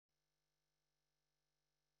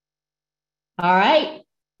All right.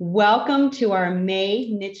 Welcome to our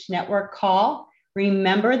May Niche Network call.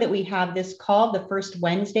 Remember that we have this call the first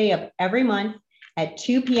Wednesday of every month at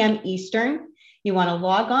 2 p.m. Eastern. You want to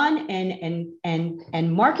log on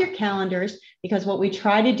and mark your calendars, because what we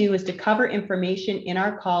try to do is to cover information in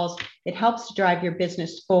our calls that helps to drive your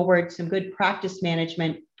business forward, some good practice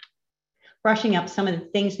management, brushing up some of the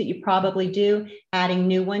things that you probably do, adding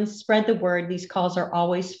new ones, spread the word. These calls are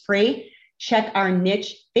always free. Check our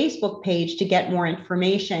niche Facebook page to get more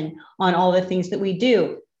information on all the things that we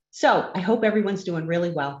do. So I hope everyone's doing really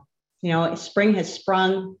well. You know, spring has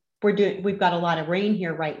sprung. We've got a lot of rain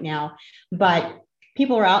here right now, but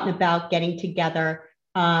people are out and about getting together.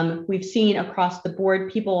 We've seen across the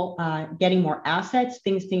board people getting more assets.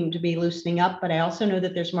 Things seem to be loosening up, but I also know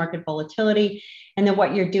that there's market volatility, and that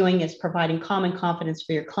what you're doing is providing common confidence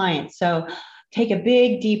for your clients. So take a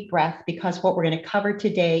big, deep breath, because what we're going to cover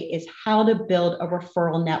today is how to build a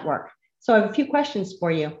referral network. So I have a few questions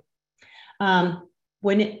for you.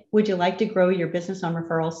 Would you like to grow your business on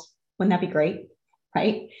referrals? Wouldn't that be great?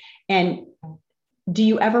 Right? And do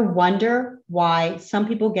you ever wonder why some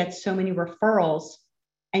people get so many referrals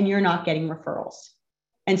and you're not getting referrals?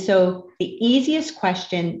 And so the easiest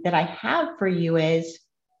question that I have for you is,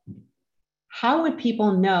 how would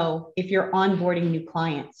people know if you're onboarding new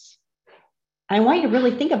clients? I want you to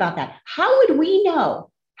really think about that. How would we know?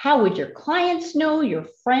 How would your clients know, your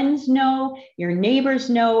friends know, your neighbors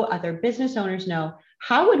know, other business owners know?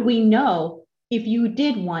 How would we know if you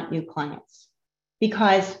did want new clients?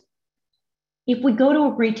 Because if we go to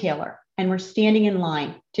a retailer and we're standing in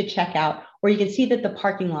line to check out, or you can see that the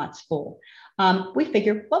parking lot's full, we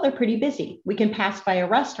figure, well, they're pretty busy. We can pass by a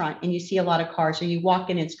restaurant and you see a lot of cars, or you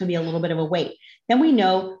walk in, it's going to be a little bit of a wait. Then we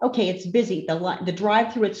know, okay, it's busy. The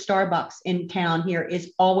drive-through at Starbucks in town here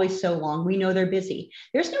is always so long. We know they're busy.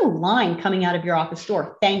 There's no line coming out of your office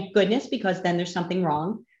door, thank goodness, because then there's something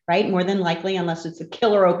wrong, right? More than likely, unless it's a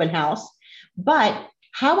killer open house. But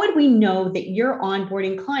how would we know that you're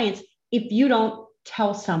onboarding clients if you don't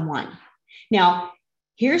tell someone? Now,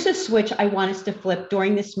 here's a switch I want us to flip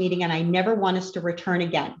during this meeting, and I never want us to return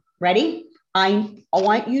again. Ready? I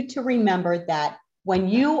want you to remember that when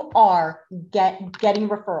you are getting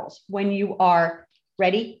referrals, when you are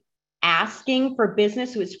ready, asking for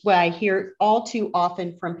business, which is what I hear all too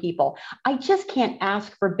often from people. I just can't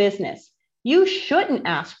ask for business. You shouldn't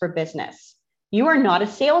ask for business. You are not a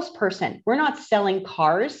salesperson. We're not selling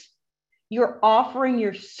cars. You're offering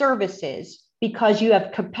your services because you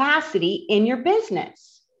have capacity in your business.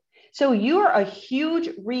 So you're a huge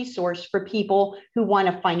resource for people who want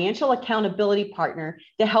a financial accountability partner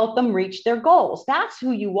to help them reach their goals. That's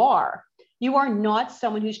who you are. You are not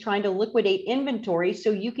someone who's trying to liquidate inventory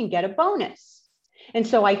so you can get a bonus. And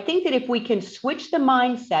so I think that if we can switch the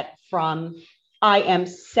mindset from I am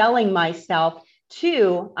selling myself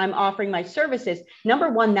to I'm offering my services,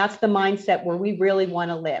 number one, that's the mindset where we really want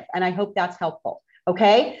to live. And I hope that's helpful.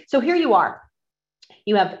 Okay. So here you are.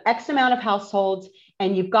 You have X amount of households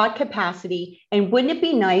and you've got capacity. And wouldn't it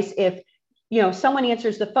be nice if, someone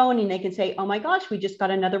answers the phone and they can say, oh my gosh, we just got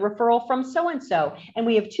another referral from so-and-so. And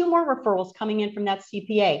we have 2 more referrals coming in from that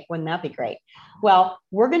CPA. Wouldn't that be great? Well,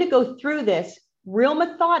 we're going to go through this real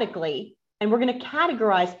methodically, and we're going to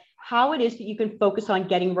categorize how it is that you can focus on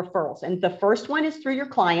getting referrals. And the first one is through your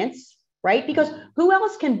clients, right? Because who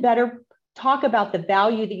else can better talk about the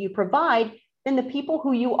value that you provide than the people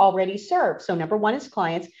who you already serve? So number one is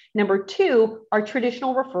clients. Number 2 are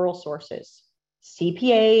traditional referral sources,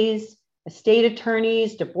 CPAs, estate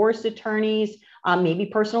attorneys, divorce attorneys, maybe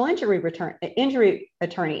personal injury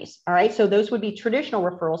attorneys. All right. So those would be traditional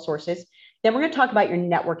referral sources. Then we're going to talk about your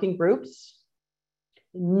networking groups.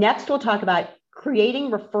 Next, we'll talk about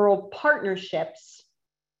creating referral partnerships.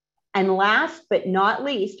 And last but not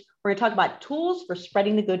least, we're going to talk about tools for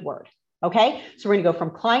spreading the good word. Okay, so we're going to go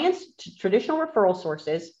from clients to traditional referral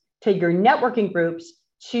sources to your networking groups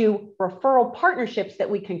to referral partnerships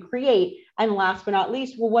that we can create. And last but not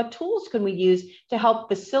least, well, what tools can we use to help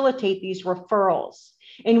facilitate these referrals?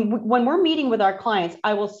 And when we're meeting with our clients,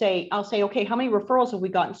 I'll say, okay, how many referrals have we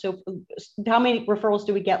gotten? So how many referrals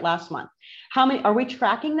do we get last month? How many are we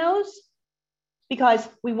tracking those? Because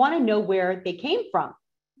we want to know where they came from.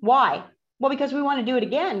 Why? Well, because we want to do it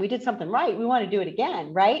again. We did something right. We want to do it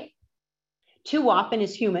again, right? Too often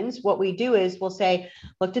as humans, what we do is we'll say,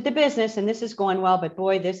 looked at the business and this is going well, but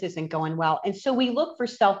boy, this isn't going well. And so we look for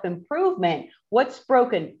self-improvement. What's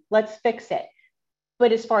broken? Let's fix it.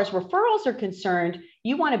 But as far as referrals are concerned,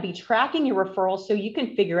 you want to be tracking your referrals so you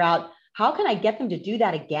can figure out, how can I get them to do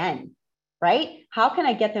that again, right? How can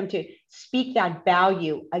I get them to speak that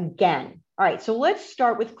value again? All right, so let's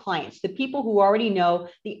start with clients, the people who already know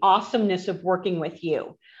the awesomeness of working with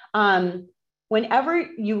you. Whenever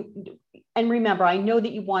you, and remember, I know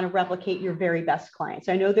that you want to replicate your very best clients.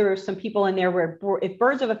 I know there are some people in there where if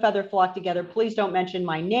birds of a feather flock together, please don't mention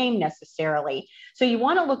my name necessarily. So you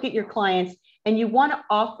want to look at your clients and you want to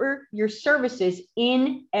offer your services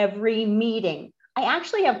in every meeting. I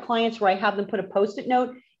actually have clients where I have them put a Post-it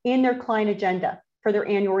note in their client agenda for their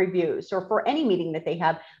annual reviews or for any meeting that they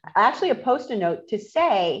have. Actually, a Post-it note to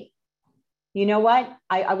say, you know what,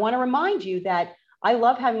 I want to remind you that I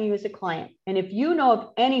love having you as a client. And if you know of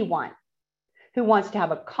anyone who wants to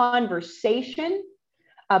have a conversation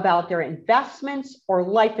about their investments or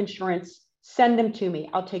life insurance, send them to me.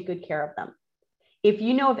 I'll take good care of them. If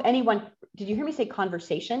you know of anyone, did you hear me say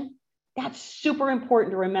conversation? That's super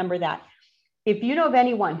important to remember that. If you know of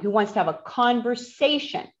anyone who wants to have a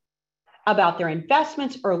conversation about their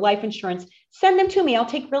investments or life insurance, send them to me. I'll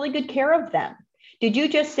take really good care of them. Did you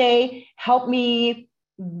just say, help me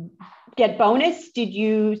get bonus? Did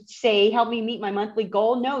you say, help me meet my monthly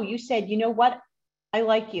goal? No, you said, you know what? I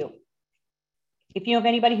like you. If you know of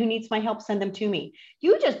anybody who needs my help, send them to me.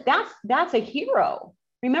 You just, that's a hero.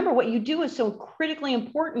 Remember, what you do is so critically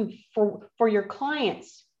important for your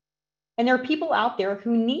clients. And there are people out there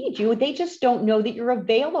who need you. They just don't know that you're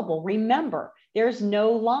available. Remember, there's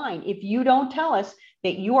no line. If you don't tell us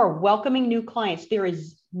that you are welcoming new clients, there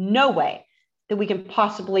is no way that we can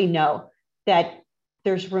possibly know that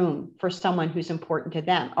there's room for someone who's important to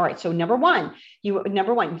them. All right. So number one, you've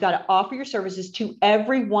got to offer your services to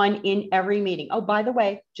everyone in every meeting. Oh, by the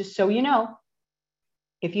way, just so you know,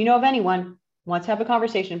 if you know of anyone who wants to have a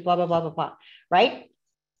conversation, blah, blah, blah, blah, blah, right?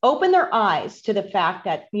 Open their eyes to the fact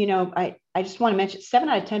that, I just want to mention 7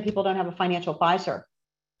 out of 10 people don't have a financial advisor.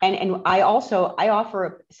 And I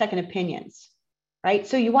offer second opinions, right?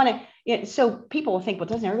 So you want to, so people will think, well,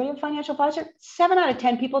 doesn't everybody have a financial advisor? 7 out of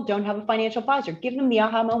 10 people don't have a financial advisor. Give them the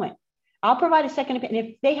aha moment. I'll provide a second opinion.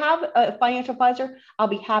 If they have a financial advisor, I'll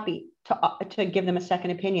be happy to give them a second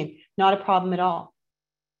opinion. Not a problem at all.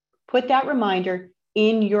 Put that reminder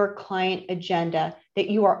in your client agenda that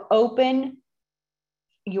you are open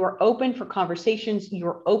for conversations. You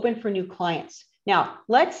are open for new clients. Now,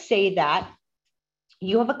 let's say that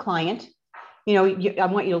you have a client, I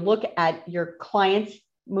want you to look at your clients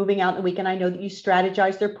moving out in the week. And I know that you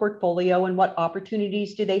strategize their portfolio and what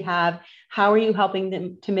opportunities do they have? How are you helping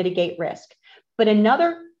them to mitigate risk? But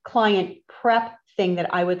another client prep thing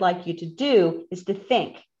that I would like you to do is to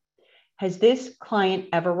think, has this client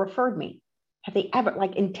ever referred me? Have they ever,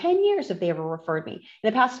 like in 10 years, have they ever referred me?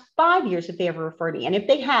 In the past 5 years, have they ever referred me? And if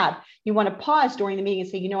they have, you want to pause during the meeting and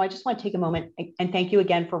say, I just want to take a moment and thank you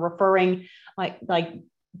again for referring like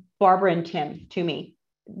Barbara and Tim to me.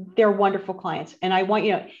 They're wonderful clients. And I want,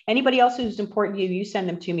 anybody else who's important to you, you send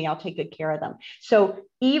them to me. I'll take good care of them. So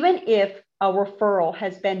even if a referral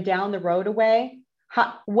has been down the road away,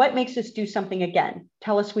 what makes us do something again?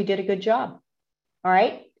 Tell us we did a good job. All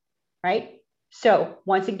right. Right. So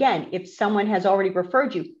once again, if someone has already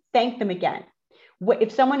referred you, thank them again.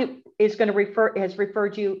 If someone is going to has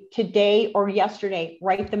referred you today or yesterday,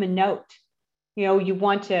 write them a note. You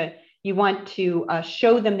want to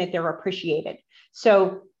show them that they're appreciated.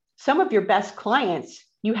 So some of your best clients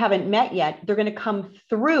you haven't met yet, they're going to come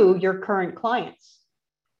through your current clients.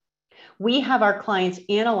 We have our clients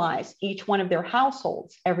analyze each one of their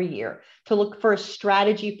households every year to look for a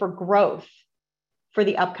strategy for growth for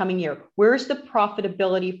the upcoming year. Where's the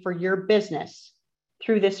profitability for your business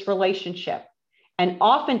through this relationship? And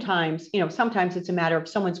oftentimes, sometimes it's a matter of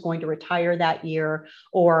someone's going to retire that year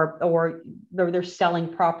or they're selling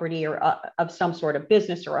property or of some sort of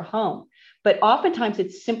business or a home. But oftentimes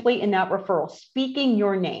it's simply in that referral, speaking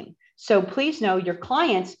your name. So please know your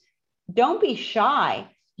clients, don't be shy.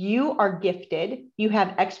 You are gifted. You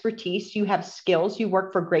have expertise. You have skills. You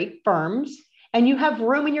work for great firms and you have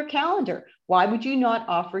room in your calendar. Why would you not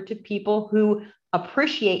offer to people who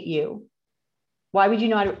appreciate you? Why would you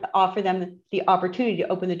not offer them the opportunity to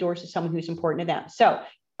open the doors to someone who's important to them? So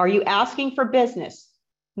are you asking for business?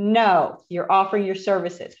 No, you're offering your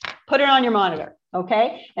services. Put it on your monitor,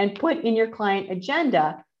 okay? And put in your client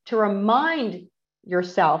agenda to remind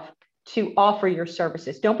yourself to offer your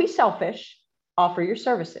services. Don't be selfish, offer your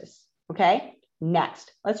services, okay?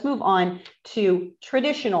 Next, let's move on to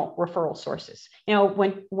traditional referral sources.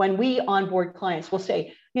 When we onboard clients, we'll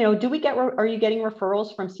say, are you getting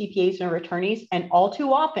referrals from CPAs and attorneys? And all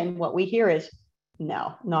too often, what we hear is,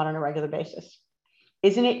 no, not on a regular basis.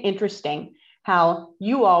 Isn't it interesting how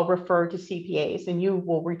you all refer to CPAs and you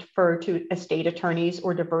will refer to estate attorneys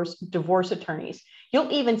or divorce attorneys?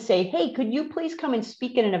 You'll even say, hey, could you please come and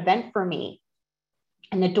speak at an event for me?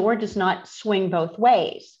 And the door does not swing both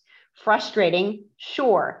ways. Frustrating,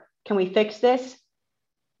 sure. Can we fix this?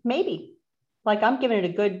 Maybe. Like I'm giving it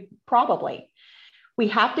a good probably. We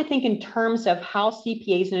have to think in terms of how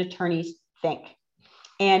CPAs and attorneys think.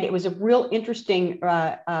 And it was a real interesting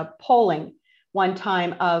polling one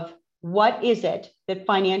time of what is it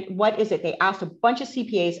they asked a bunch of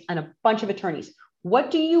CPAs and a bunch of attorneys,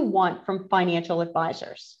 what do you want from financial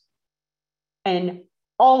advisors? And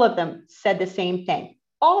all of them said the same thing.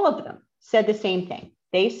 All of them said the same thing.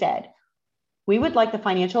 They said, we would like the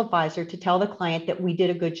financial advisor to tell the client that we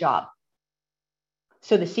did a good job.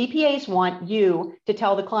 So the CPAs want you to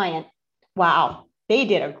tell the client, wow, they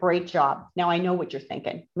did a great job. Now I know what you're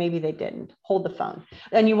thinking. Maybe they didn't. Hold the phone.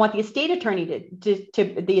 And you want the estate attorney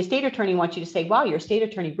the estate attorney wants you to say, wow, your estate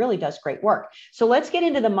attorney really does great work. So let's get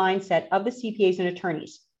into the mindset of the CPAs and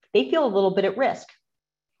attorneys. They feel a little bit at risk.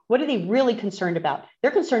 What are they really concerned about?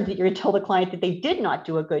 They're concerned that you're going to tell the client that they did not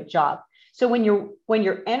do a good job. So when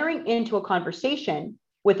you're entering into a conversation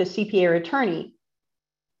with a CPA or attorney,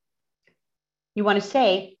 you want to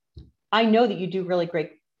say, I know that you do really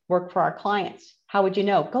great work for our clients. How would you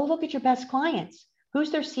know? Go look at your best clients.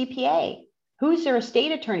 Who's their CPA? Who's their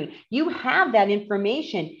estate attorney? You have that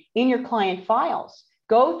information in your client files.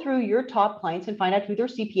 Go through your top clients and find out who their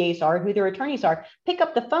CPAs are, who their attorneys are. Pick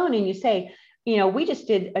up the phone and you say, you know, we just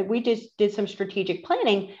did some strategic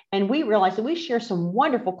planning and we realized that we share some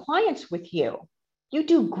wonderful clients with you. You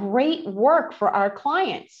do great work for our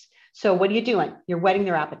clients. So what are you doing? You're whetting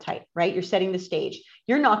their appetite, right? You're setting the stage.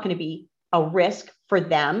 You're not going to be a risk for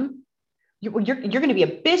them. You're going to be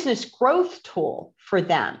a business growth tool for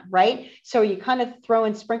them, right? So you kind of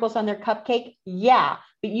throwing sprinkles on their cupcake. Yeah,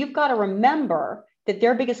 but you've got to remember that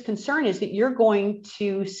their biggest concern is that you're going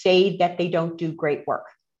to say that they don't do great work.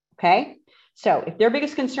 Okay. So if their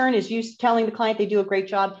biggest concern is you telling the client they do a great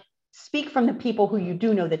job, speak from the people who you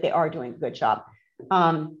do know that they are doing a good job.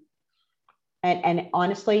 And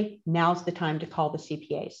honestly, now's the time to call the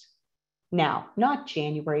CPAs. Now, not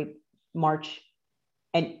January, March,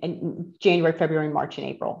 and January, February, March, and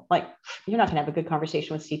April. Like, you're not going to have a good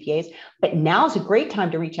conversation with CPAs, but now's a great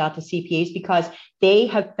time to reach out to CPAs because they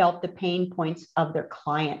have felt the pain points of their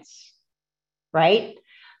clients, right?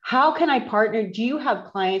 How can I partner? Do you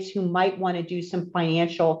have clients who might want to do some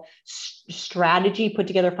financial strategy, put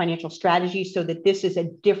together financial strategy so that this is a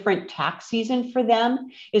different tax season for them?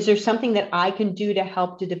 Is there something that I can do to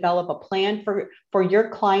help to develop a plan for your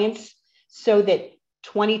clients so that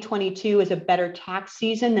 2022 is a better tax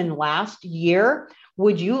season than last year?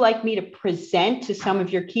 Would you like me to present to some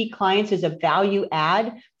of your key clients as a value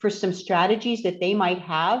add for some strategies that they might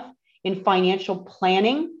have in financial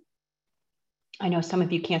planning? I know some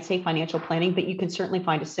of you can't say financial planning, but you can certainly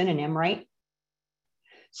find a synonym, right?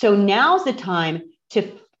 So now's the time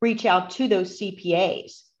to reach out to those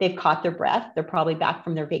CPAs. They've caught their breath. They're probably back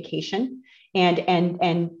from their vacation, but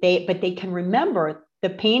they can remember the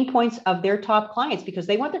pain points of their top clients because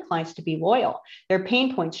they want their clients to be loyal. Their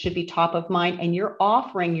pain points should be top of mind, and you're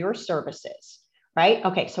offering your services, right?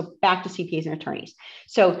 Okay, so back to CPAs and attorneys.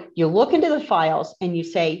 So you look into the files and you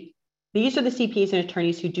say, these are the CPAs and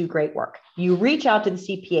attorneys who do great work. You reach out to the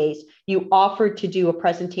CPAs, you offer to do a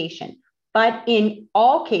presentation. But in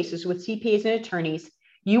all cases with CPAs and attorneys,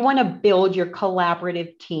 you want to build your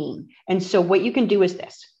collaborative team. And so what you can do is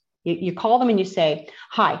this. You call them and you say,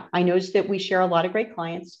 hi, I noticed that we share a lot of great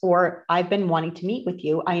clients, or I've been wanting to meet with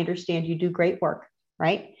you. I understand you do great work,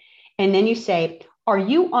 right? And then you say, are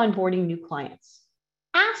you onboarding new clients?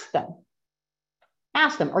 Ask them,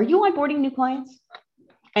 are you onboarding new clients?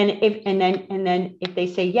 And then if they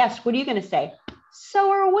say yes, what are you going to say?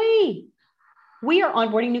 So are we. We are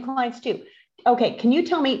onboarding new clients too. Okay, can you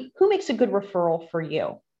tell me who makes a good referral for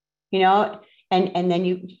you? You know, and then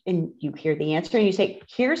you hear the answer and you say,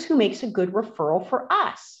 here's who makes a good referral for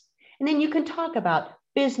us. And then you can talk about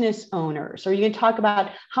business owners, or you can talk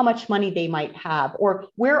about how much money they might have, or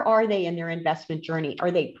where are they in their investment journey?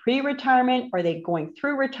 Are they pre-retirement? Are they going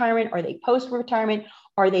through retirement? Are they post-retirement?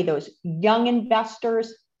 Are they those young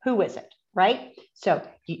investors? Who is it, right? So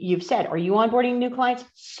you've said, are you onboarding new clients?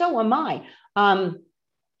 So am I.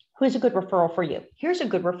 Who's a good referral for you? Here's a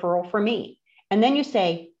good referral for me. And then you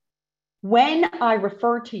say, when I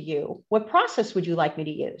refer to you, what process would you like me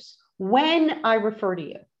to use? When I refer to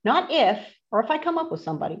you, not if, or if I come up with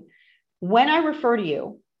somebody, when I refer to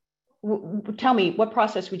you, tell me what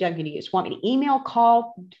process would you like me to use? Want me to email,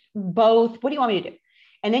 call, both? What do you want me to do?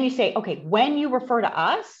 And then you say, okay, when you refer to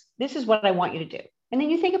us, this is what I want you to do. And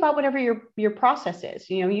then you think about whatever your process is,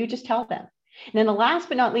 you know, you just tell them. And then the last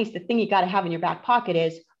but not least, the thing you got to have in your back pocket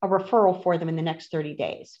is a referral for them in the next 30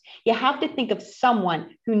 days. You have to think of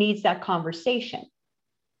someone who needs that conversation.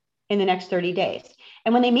 in the next 30 days.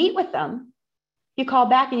 And when they meet with them, you call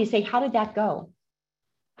back and you say, how did that go?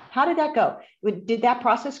 How did that go? Did that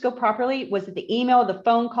process go properly? Was it the email, the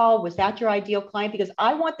phone call? Was that your ideal client? Because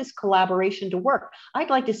I want this collaboration to work. I'd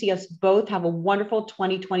like to see us both have a wonderful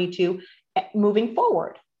 2022 moving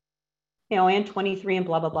forward, and 23 and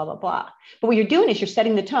blah, blah, blah, blah, blah. But what you're doing is you're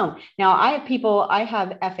setting the tone. Now, I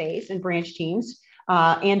have FAs and branch teams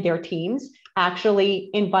and their teams actually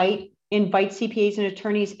invite CPAs and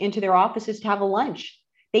attorneys into their offices to have a lunch.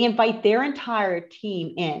 They invite their entire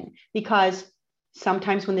team in because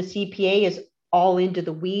sometimes when the CPA is all into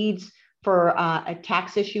the weeds for a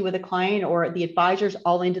tax issue with a client, or the advisor's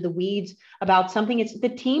all into the weeds about something, it's the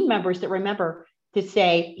team members that remember to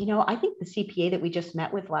say, I think the CPA that we just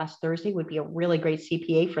met with last Thursday would be a really great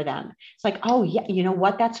CPA for them. It's like, oh yeah, you know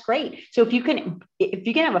what? That's great. So if you can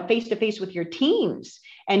have a face-to-face with your teams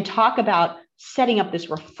and talk about setting up this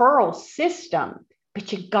referral system,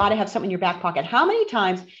 but you got to have something in your back pocket. How many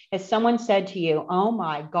times has someone said to you, oh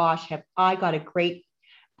my gosh, have I got a great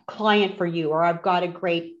client for you, or I've got a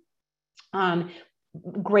great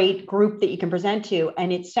group that you can present to,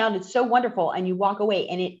 and it sounded so wonderful, and you walk away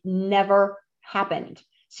and it never happened.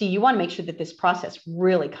 So you want to make sure that this process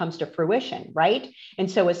really comes to fruition, right? And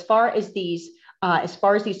so as far as these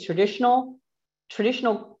traditional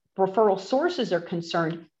referral sources are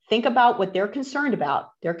concerned, think about what they're concerned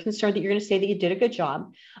about. They're concerned that you're going to say that you did a good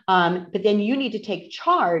job, but then you need to take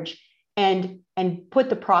charge and put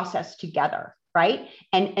the process together, right?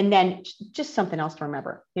 And then just something else to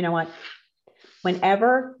remember. You know what?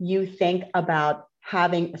 Whenever you think about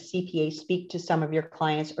having a CPA speak to some of your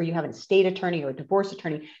clients, or you have a state attorney or a divorce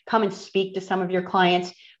attorney come and speak to some of your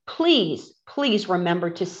clients, please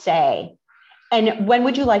remember to say, and when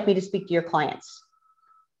would you like me to speak to your clients?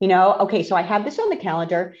 Okay, so I have this on the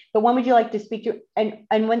calendar, but when would you like to speak to? And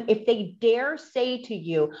if they dare say to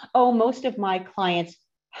you, oh, most of my clients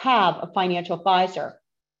have a financial advisor,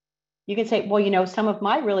 you can say, well, some of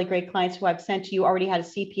my really great clients who I've sent to you already had a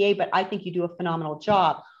CPA, but I think you do a phenomenal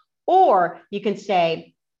job. Or you can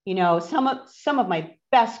say, some of my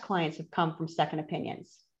best clients have come from second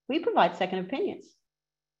opinions. We provide second opinions.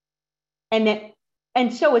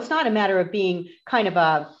 And so it's not a matter of being kind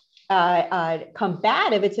of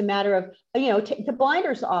combative. It's a matter of, take the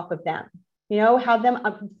blinders off of them, have them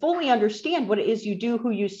fully understand what it is you do,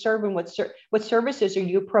 who you serve, and what services are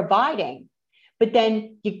you providing. But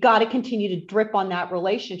then you got to continue to drip on that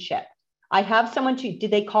relationship. I have someone did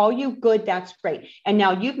they call you? Good, that's great. And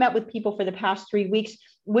now you've met with people for the past 3 weeks.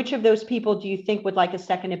 Which of those people do you think would like a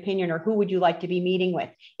second opinion, or who would you like to be meeting with?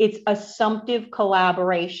 It's assumptive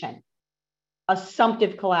collaboration, but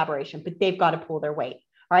they've got to pull their weight.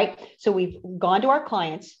 All right. So we've gone to our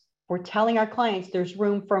clients. We're telling our clients there's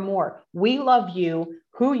room for more. We love you,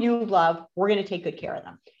 who you love. We're going to take good care of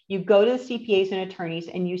them. You go to the CPAs and attorneys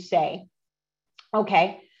and you say,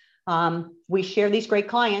 okay, we share these great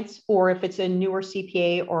clients, or if it's a newer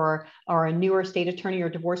CPA or a newer state attorney or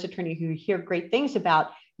divorce attorney who you hear great things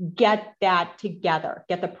about, get that together,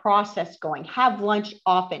 get the process going, have lunch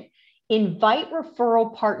often, invite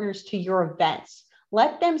referral partners to your events.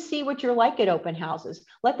 Let them see what you're like at open houses.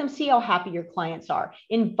 Let them see how happy your clients are.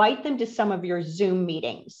 Invite them to some of your Zoom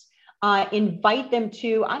meetings. Invite them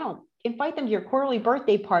to your quarterly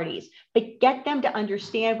birthday parties, but get them to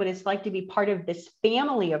understand what it's like to be part of this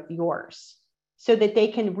family of yours, so that they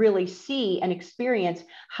can really see and experience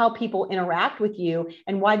how people interact with you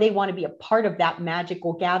and why they want to be a part of that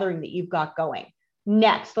magical gathering that you've got going.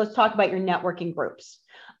 Next, let's talk about your networking groups.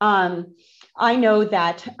 I know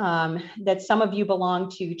that some of you belong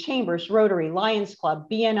to Chambers, Rotary, Lions Club,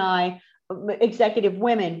 BNI, Executive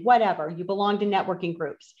Women, whatever. You belong to networking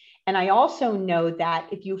groups. And I also know that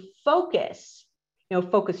if you focus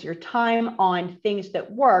your time on things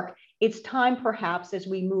that work, it's time perhaps as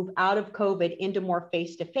we move out of COVID into more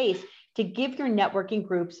face-to-face to give your networking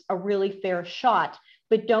groups a really fair shot,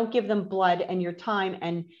 but don't give them blood and your time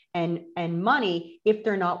and money if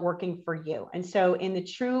they're not working for you. And so in the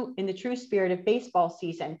true spirit of baseball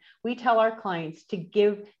season, we tell our clients to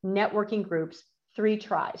give networking groups 3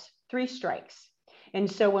 tries, 3 strikes. And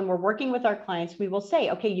so when we're working with our clients, we will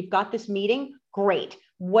say, okay, you've got this meeting, great.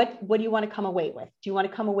 What do you want to come away with? Do you want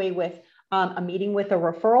to come away with a meeting with a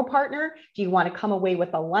referral partner? Do you want to come away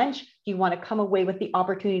with a lunch? Do you want to come away with the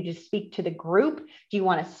opportunity to speak to the group? Do you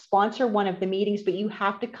want to sponsor one of the meetings? But you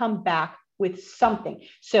have to come back with something.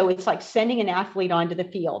 So it's like sending an athlete onto the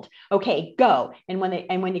field. Okay, go. And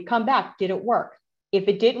when you come back, did it work? If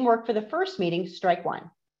it didn't work for the first meeting, strike 1.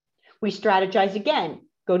 We strategize again.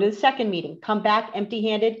 Go to the second meeting, come back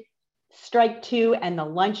empty-handed, strike 2, and the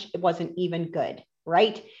lunch wasn't even good,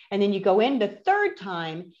 right? And then you go in the third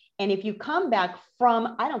time And if you come back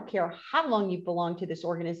from, I don't care how long you've belonged to this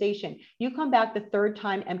organization, you come back the third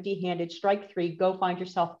time empty handed, strike three, go find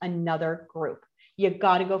yourself another group. You've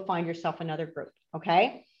got to go find yourself another group.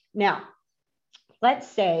 Okay. Now, let's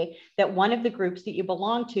say that one of the groups that you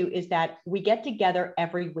belong to is that we get together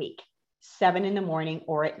every week, 7 in the morning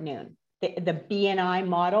or at noon. The BNI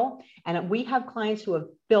model. And we have clients who have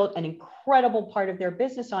built an incredible part of their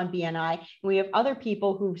business on BNI. And we have other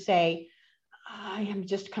people who say, I am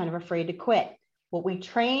just kind of afraid to quit. What we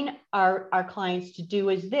train our clients to do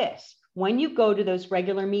is this. When you go to those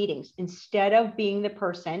regular meetings, instead of being the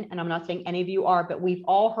person, and I'm not saying any of you are, but we've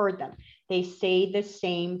all heard them, they say the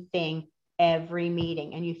same thing every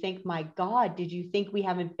meeting. And you think, my God, did you think we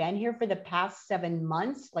haven't been here for the past 7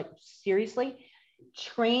 months? Like, seriously?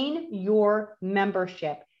 Train your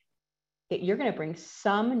membership that you're going to bring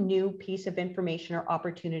some new piece of information or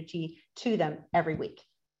opportunity to them every week.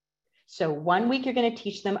 So 1 week, you're going to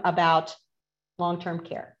teach them about long-term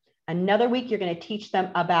care. Another week, you're going to teach them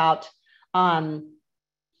about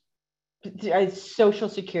Social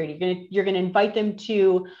Security. You're going to invite them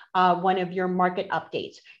to one of your market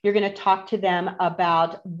updates. You're going to talk to them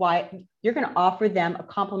about why you're going to offer them a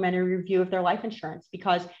complimentary review of their life insurance,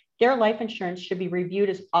 because their life insurance should be reviewed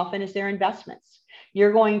as often as their investments.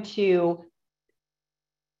 You're going to,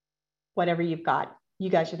 whatever you've got, you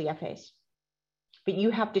guys are the FAs, but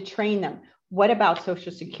you have to train them. What about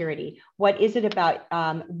Social Security? What is it about?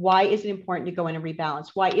 Why is it important to go in and rebalance?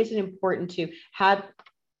 Why is it important to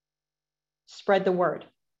spread the word?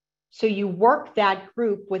 So you work that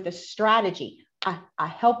group with a strategy, a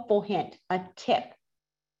helpful hint, a tip.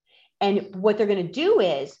 And what they're going to do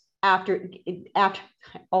is after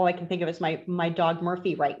all I can think of is my dog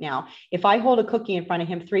Murphy right now. If I hold a cookie in front of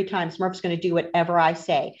him 3 times, Murph's going to do whatever I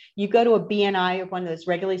say. You go to a BNI or one of those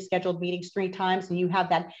regularly scheduled meetings 3 times, and you have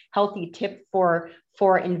that healthy tip for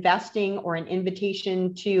investing, or an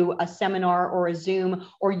invitation to a seminar or a Zoom,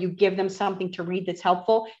 or you give them something to read that's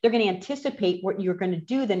helpful, they're going to anticipate what you're going to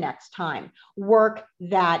do the next time. Work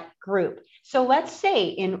that group. So let's say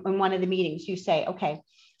in one of the meetings, you say, okay,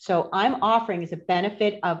 so I'm offering as a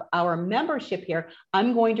benefit of our membership here,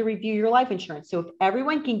 I'm going to review your life insurance. So if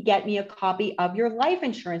everyone can get me a copy of your life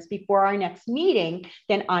insurance before our next meeting,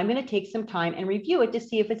 then I'm going to take some time and review it to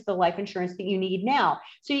see if it's the life insurance that you need now.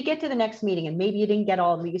 So you get to the next meeting and maybe you didn't get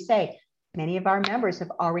all of them. You say, many of our members have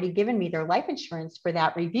already given me their life insurance for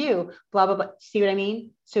that review, blah, blah, blah. See what I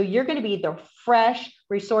mean? So you're going to be the fresh,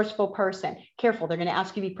 resourceful person. Careful, they're going to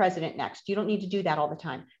ask you to be president next. You don't need to do that all the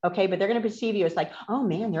time. Okay. But they're going to perceive you as like, oh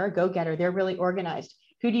man, they're a go-getter. They're really organized.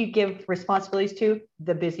 Who do you give responsibilities to?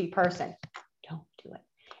 The busy person. Don't do it.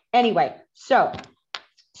 Anyway, so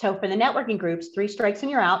for the networking groups, 3 strikes and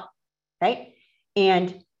you're out, right?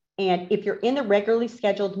 And if you're in the regularly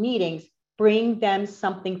scheduled meetings, bring them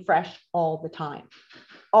something fresh all the time.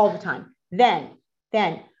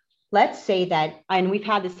 Then let's say that, and we've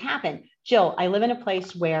had this happen, Jill, I live in a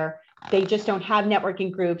place where they just don't have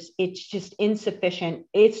networking groups. It's just insufficient.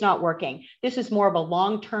 It's not working. This is more of a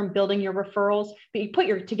long-term building your referrals, but you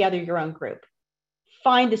put together your own group.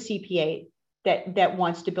 Find the CPA that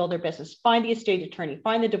wants to build their business. Find the estate attorney,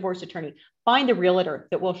 find the divorce attorney, find the realtor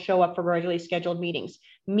that will show up for regularly scheduled meetings.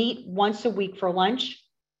 Meet once a week for lunch,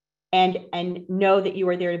 and know that you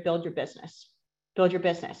are there to build your business,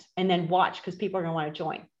 and then watch, because people are going to want to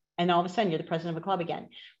join. And all of a sudden you're the president of a club again.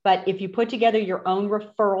 But if you put together your own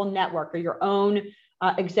referral network or your own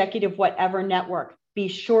executive whatever network, be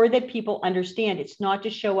sure that people understand it's not to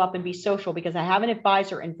show up and be social, because I have an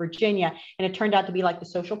advisor in Virginia and it turned out to be like the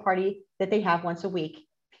social party that they have once a week.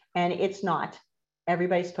 And it's not.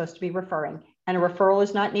 Everybody's supposed to be referring. And a referral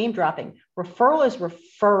is not name dropping. Referral is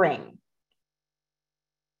referring.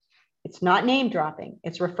 It's not name dropping,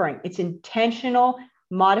 it's referring. It's intentional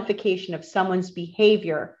modification of someone's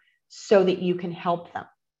behavior so that you can help them.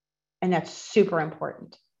 And that's super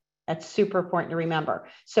important. That's super important to remember.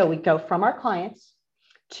 So we go from our clients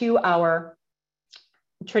to our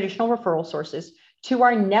traditional referral sources to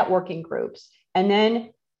our networking groups. And then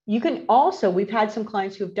you can also, we've had some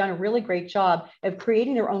clients who have done a really great job of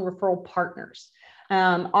creating their own referral partners.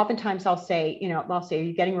 Oftentimes I'll say, are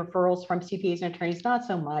you getting referrals from CPAs and attorneys? Not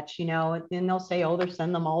so much, and they'll say, oh, they're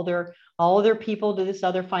sending them all their people to this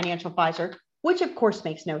other financial advisor, which of course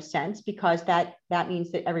makes no sense, because that means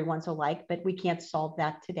that everyone's alike, but we can't solve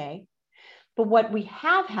that today. But what we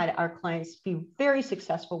have had our clients be very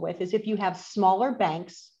successful with is if you have smaller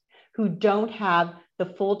banks who don't have the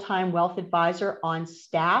full-time wealth advisor on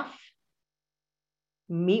staff,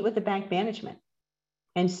 meet with the bank management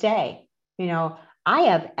and say, I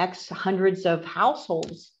have X hundreds of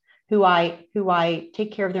households who I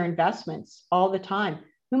take care of their investments all the time.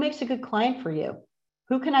 Who makes a good client for you?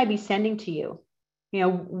 Who can I be sending to you?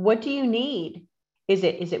 What do you need? Is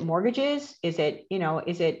it mortgages? Is it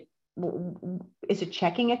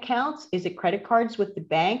checking accounts? Is it credit cards with the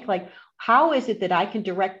bank? Like, how is it that I can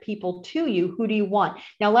direct people to you? Who do you want?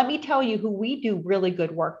 Now, let me tell you who we do really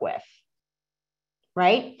good work with.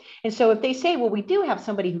 Right? And so if they say, well, we do have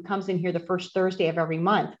somebody who comes in here the first Thursday of every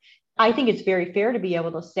month, I think it's very fair to be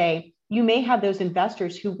able to say, you may have those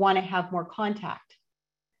investors who want to have more contact,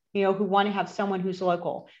 who want to have someone who's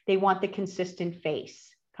local. They want the consistent face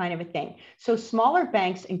kind of a thing. So smaller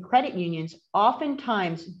banks and credit unions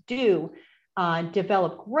oftentimes do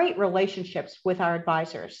develop great relationships with our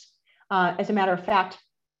advisors. As a matter of fact,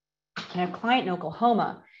 I have a client in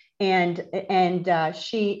Oklahoma, and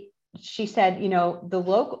she said, the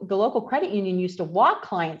local credit union used to walk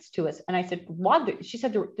clients to us. And I said, walk? She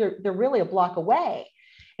said, they're really a block away.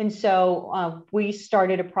 And so we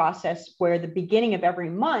started a process where the beginning of every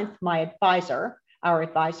month, our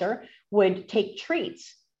advisor, would take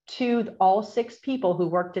treats to all 6 people who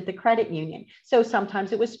worked at the credit union. So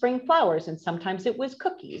sometimes it was spring flowers, and sometimes it was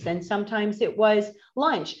cookies, and sometimes it was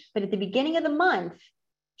lunch. But at the beginning of the month,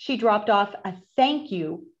 she dropped off a thank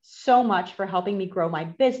you so much for helping me grow my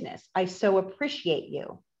business. I so appreciate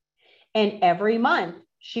you. And every month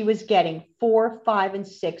she was getting 4, 5, and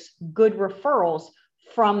 6 good referrals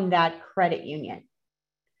from that credit union.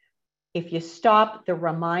 If you stop the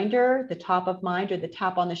reminder, the top of mind, or the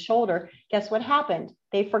tap on the shoulder, guess what happened?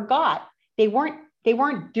 They forgot. They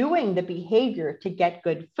weren't doing the behavior to get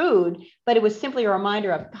good food, but it was simply a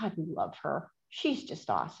reminder of, God, we love her. She's just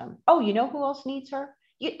awesome. Oh, you know who else needs her?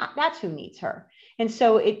 That's who needs her. And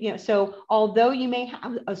so so although you may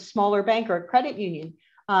have a smaller bank or a credit union,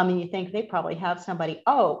 and you think they probably have somebody,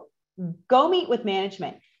 go meet with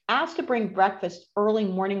management. Ask to bring breakfast early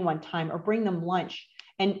morning one time, or bring them lunch,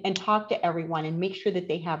 and talk to everyone and make sure that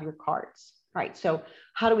they have your cards. Right. So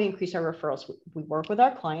how do we increase our referrals? We work with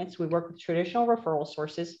our clients. We work with traditional referral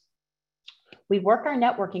sources. We work our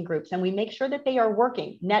networking groups, and we make sure that they are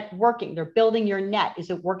networking. They're building your net. Is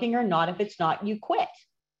it working or not? If it's not, you quit.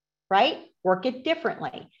 Right? Work it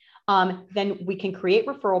differently. Then we can create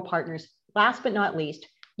referral partners. Last but not least,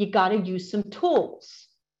 you got to use some tools.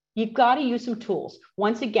 You've got to use some tools.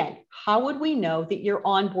 Once again, how would we know that you're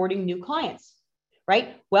onboarding new clients?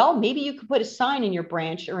 Right? Well, maybe you could put a sign in your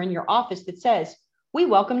branch or in your office that says, we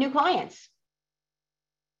welcome new clients.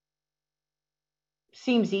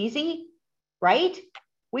 Seems easy, right?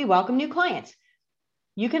 We welcome new clients.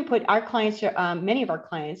 You can put our clients, many of our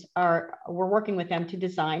clients we're working with them to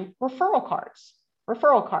design referral cards.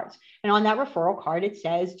 And on that referral card, it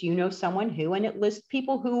says, do you know someone who, and it lists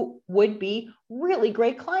people who would be really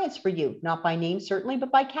great clients for you, not by name, certainly,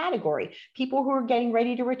 but by category. People who are getting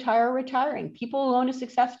ready to retire or retiring, people who own a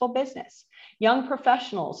successful business, young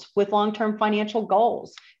professionals with long-term financial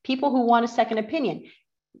goals, people who want a second opinion.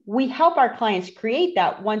 We help our clients create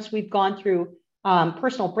that once we've gone through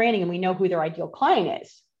personal branding and we know who their ideal client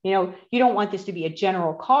is. You don't want this to be a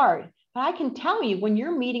general card, but I can tell you, when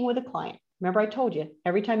you're meeting with a client, remember I told you,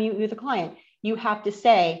 every time you meet with a client, you have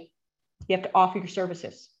to offer your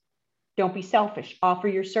services. Don't be selfish, offer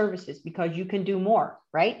your services, because you can do more,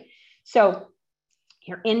 right? So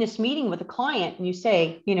you're in this meeting with a client and you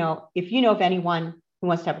say, if you know of anyone who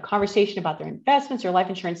wants to have a conversation about their investments or life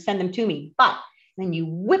insurance, send them to me. But then you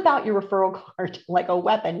whip out your referral card like a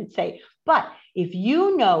weapon and say, but if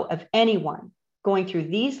you know of anyone going through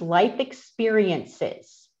these life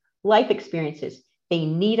experiences, they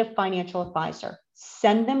need a financial advisor,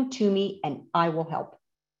 send them to me and I will help.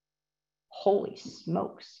 Holy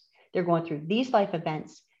smokes. They're going through these life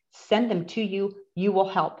events, send them to you, you will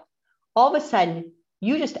help. All of a sudden,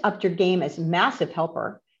 you just upped your game as massive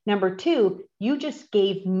helper. Number 2, you just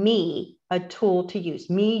gave me a tool to use,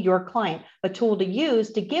 me, your client, a tool to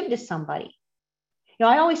use to give to somebody.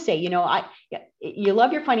 I always say, you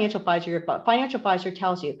love your financial advisor. Your financial advisor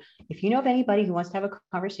tells you, if you know of anybody who wants to have a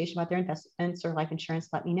conversation about their investments or life insurance,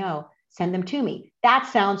 let me know. Send them to me. That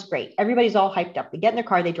sounds great. Everybody's all hyped up. They get in their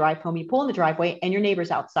car, they drive home, you pull in the driveway, and your neighbor's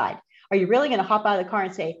outside. Are you really going to hop out of the car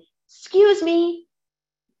and say, excuse me,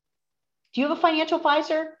 do you have a financial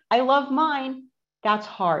advisor? I love mine. That's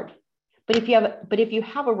hard. But if you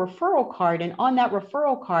have a referral card, and on that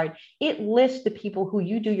referral card, it lists the people who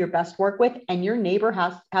you do your best work with, and your neighbor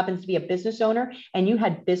happens to be a business owner, and you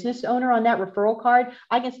had business owner on that referral card,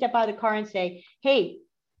 I can step out of the car and say, hey,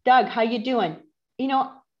 Doug, how you doing?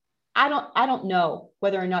 I don't know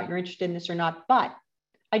whether or not you're interested in this or not, but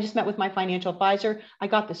I just met with my financial advisor. I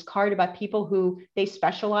got this card about people who they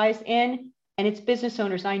specialize in, and it's business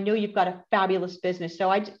owners. I know you've got a fabulous business. So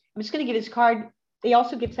I'm just going to give this card. They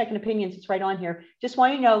also give second opinions. It's right on here. Just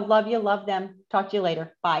want you to know, love you, love them. Talk to you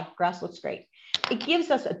later. Bye. Grass looks great. It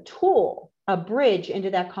gives us a tool, a bridge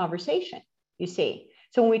into that conversation, you see.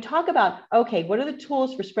 So when we talk about, okay, what are the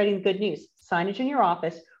tools for spreading the good news? Signage in your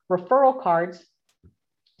office, referral cards,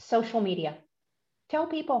 social media. Tell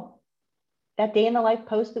people that day in the life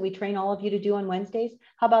post that we train all of you to do on Wednesdays.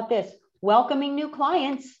 How about this? Welcoming new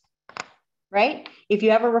clients, right? If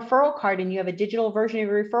you have a referral card and you have a digital version of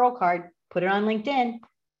your referral card, put it on LinkedIn,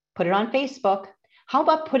 put it on Facebook. How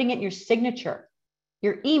about putting it in your signature,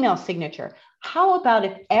 your email signature? How about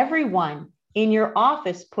if everyone in your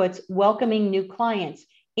office puts welcoming new clients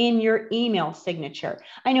in your email signature?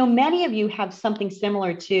 I know many of you have something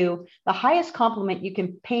similar to the highest compliment you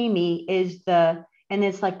can pay me is and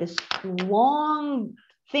it's like this long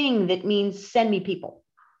thing that means send me people.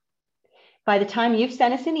 By the time you've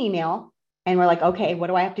sent us an email and we're like, okay, what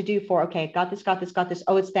do I have to do for? Okay, got this.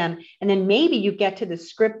 Oh, it's them. And then maybe you get to the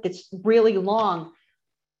script that's really long.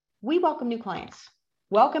 We welcome new clients,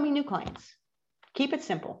 welcoming new clients. Keep it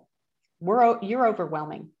simple. You're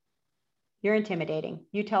overwhelming. You're intimidating.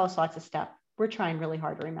 You tell us lots of stuff. We're trying really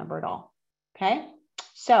hard to remember it all. Okay.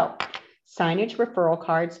 So signage, referral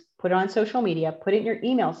cards, put it on social media, put it in your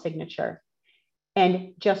email signature.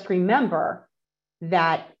 And just remember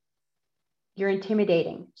that you're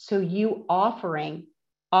intimidating. So you offering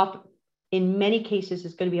up in many cases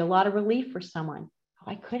is going to be a lot of relief for someone.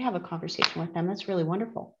 Oh, I could have a conversation with them. That's really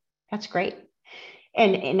wonderful. That's great.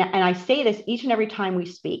 And I say this each and every time we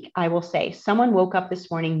speak. I will say, someone woke up this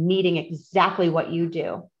morning needing exactly what you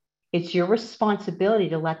do. It's your responsibility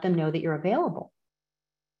to let them know that you're available.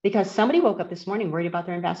 Because somebody woke up this morning worried about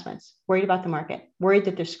their investments, worried about the market, worried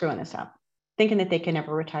that they're screwing this up, thinking that they can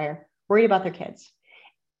never retire, worried about their kids.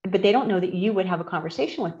 But they don't know that you would have a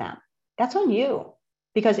conversation with them. That's on you.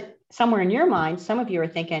 Because somewhere in your mind, some of you are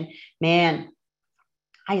thinking, man,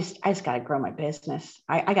 I just got to grow my business.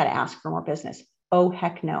 I got to ask for more business. Oh,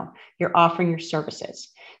 heck no. You're offering your services.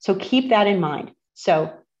 So keep that in mind.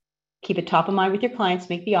 So keep it top of mind with your clients,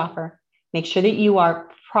 make the offer, make sure that you are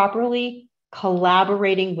properly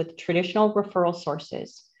collaborating with traditional referral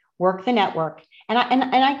sources, work the network. And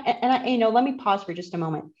I, let me pause for just a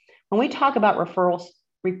moment. When we talk about referrals,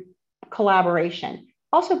 collaboration,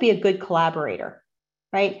 also be a good collaborator,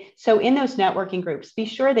 right? So in those networking groups, be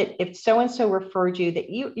sure that if so-and-so referred you, that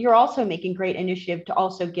you're also making great initiative to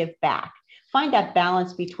also give back. Find that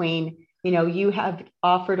balance between, you have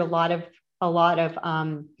offered a lot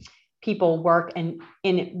of people work and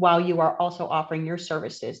while you are also offering your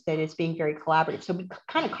services, that it's being very collaborative. So be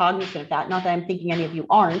kind of cognizant of that. Not that I'm thinking any of you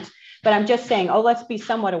aren't, but I'm just saying, let's be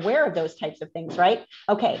somewhat aware of those types of things, right?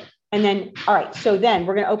 Okay. And then, all right. So then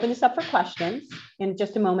we're going to open this up for questions in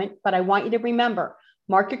just a moment, but I want you to remember,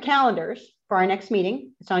 mark your calendars for our next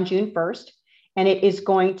meeting. It's on June 1st, and it is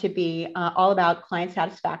going to be all about client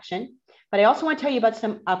satisfaction. But I also want to tell you about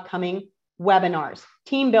some upcoming webinars.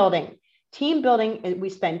 Team building. Team building, we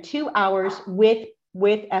spend 2 hours with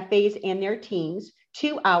FAs and their teams,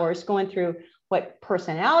 2 hours going through what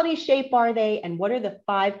personality shape are they and what are the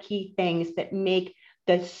 5 key things that make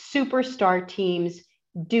the superstar teams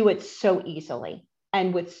do it so easily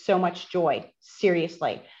and with so much joy.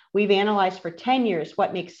 Seriously. We've analyzed for 10 years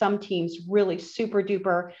what makes some teams really super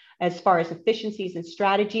duper as far as efficiencies and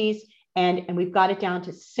strategies. And we've got it down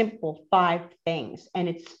to simple 5 things, and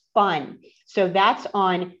it's fun. So that's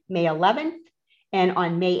on May 11th. And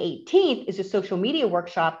on May 18th is a social media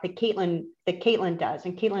workshop that Caitlin does.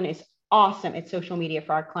 And Caitlin is awesome at social media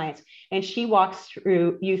for our clients. And she walks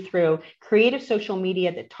you through creative social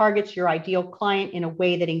media that targets your ideal client in a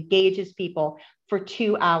way that engages people for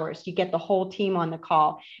 2 hours. You get the whole team on the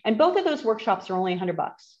call. And both of those workshops are only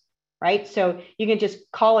 $100, right? So you can just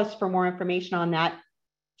call us for more information on that.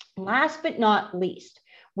 Last but not least,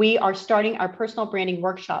 we are starting our personal branding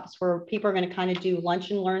workshops where people are going to kind of do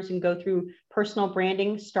lunch and learns and go through personal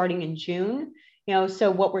branding starting in June.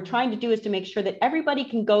 So what we're trying to do is to make sure that everybody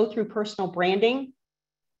can go through personal branding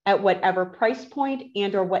at whatever price point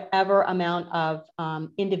and or whatever amount of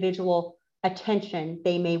individual attention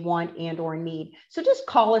they may want and or need. So just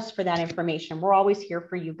call us for that information. We're always here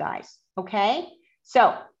for you guys. Okay.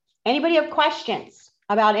 So anybody have questions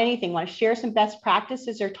about anything, want to share some best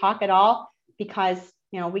practices or talk at all? Because,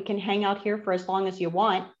 we can hang out here for as long as you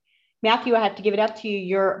want. Matthew, I have to give it up to you.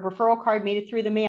 Your referral card made it through the mail.